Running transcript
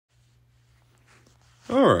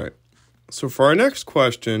Alright, so for our next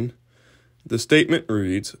question, the statement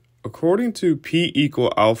reads, according to P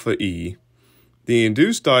equal alpha E, the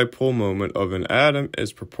induced dipole moment of an atom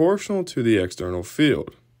is proportional to the external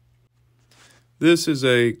field. This is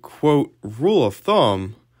a, quote, rule of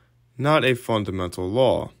thumb, not a fundamental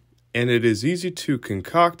law, and it is easy to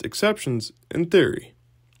concoct exceptions in theory.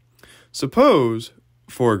 Suppose,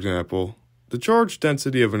 for example, the charge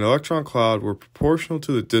density of an electron cloud were proportional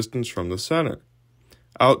to the distance from the center,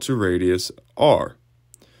 out to radius r.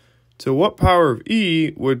 To what power of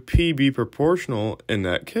E would P be proportional in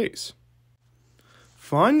that case?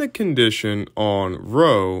 Find the condition on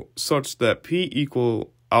ρ such that P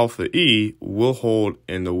equal alpha E will hold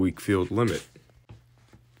in the weak field limit.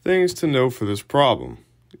 Things to know for this problem: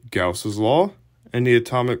 Gauss's law and the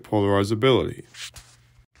atomic polarizability.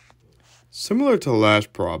 Similar to the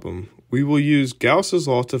last problem, we will use Gauss's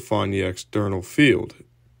law to find the external field.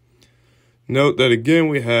 Note that again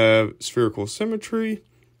we have spherical symmetry,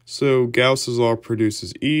 so Gauss's law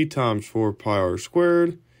produces E times 4 pi r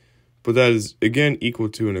squared, but that is again equal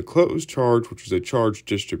to an enclosed charge, which is a charge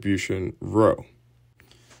distribution ρ.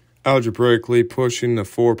 Algebraically, pushing the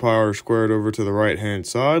 4 pi r squared over to the right-hand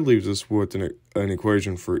side leaves us with an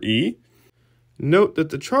equation for E. Note that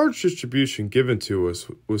the charge distribution given to us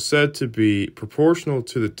was said to be proportional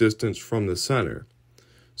to the distance from the center.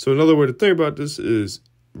 So another way to think about this is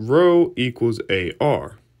ρ equals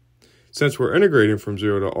AR. Since we're integrating from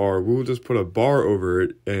 0 to r, we will just put a bar over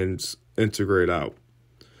it and integrate out.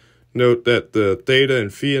 Note that the theta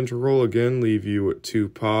and phi integral again leave you with 2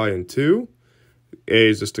 pi and 2. A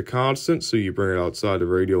is just a constant, so you bring it outside the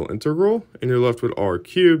radial integral, and you're left with r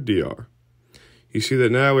cubed dr. You see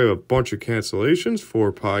that now we have a bunch of cancellations.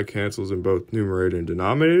 4 pi cancels in both numerator and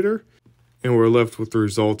denominator, and we're left with the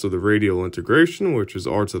results of the radial integration, which is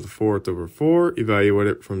r to the 4th over 4,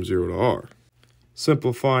 evaluated from 0 to r.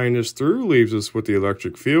 Simplifying this through leaves us with the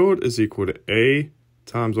electric field is equal to A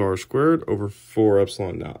times r squared over 4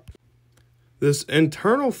 epsilon naught. This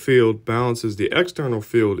internal field balances the external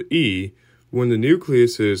field E when the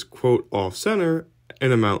nucleus is, quote, off-center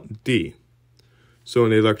and amount D. So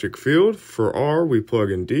in the electric field, for R, we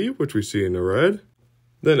plug in D, which we see in the red.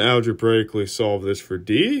 Then algebraically solve this for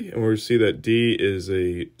D, and we see that D is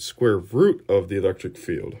a square root of the electric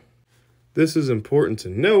field. This is important to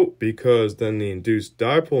note because then the induced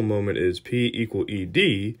dipole moment is P equal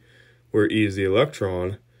ED, where E is the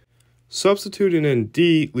electron. Substituting in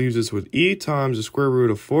D leaves us with E times the square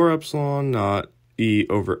root of 4 epsilon naught E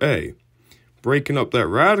over A. Breaking up that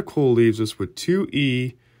radical leaves us with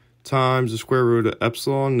 2E times the square root of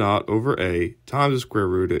epsilon naught over A times the square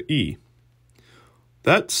root of E.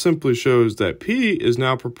 That simply shows that P is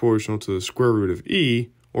now proportional to the square root of E,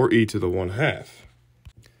 or E to the 1/2.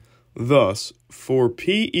 Thus, for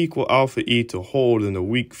P equal alpha E to hold in the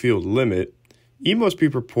weak field limit, E must be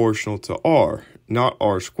proportional to R, not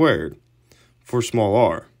R squared, for small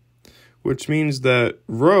r, which means that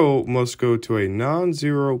ρ must go to a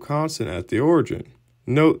non-zero constant at the origin.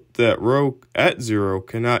 Note that ρ at 0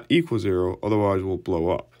 cannot equal 0, otherwise it will blow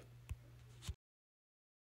up.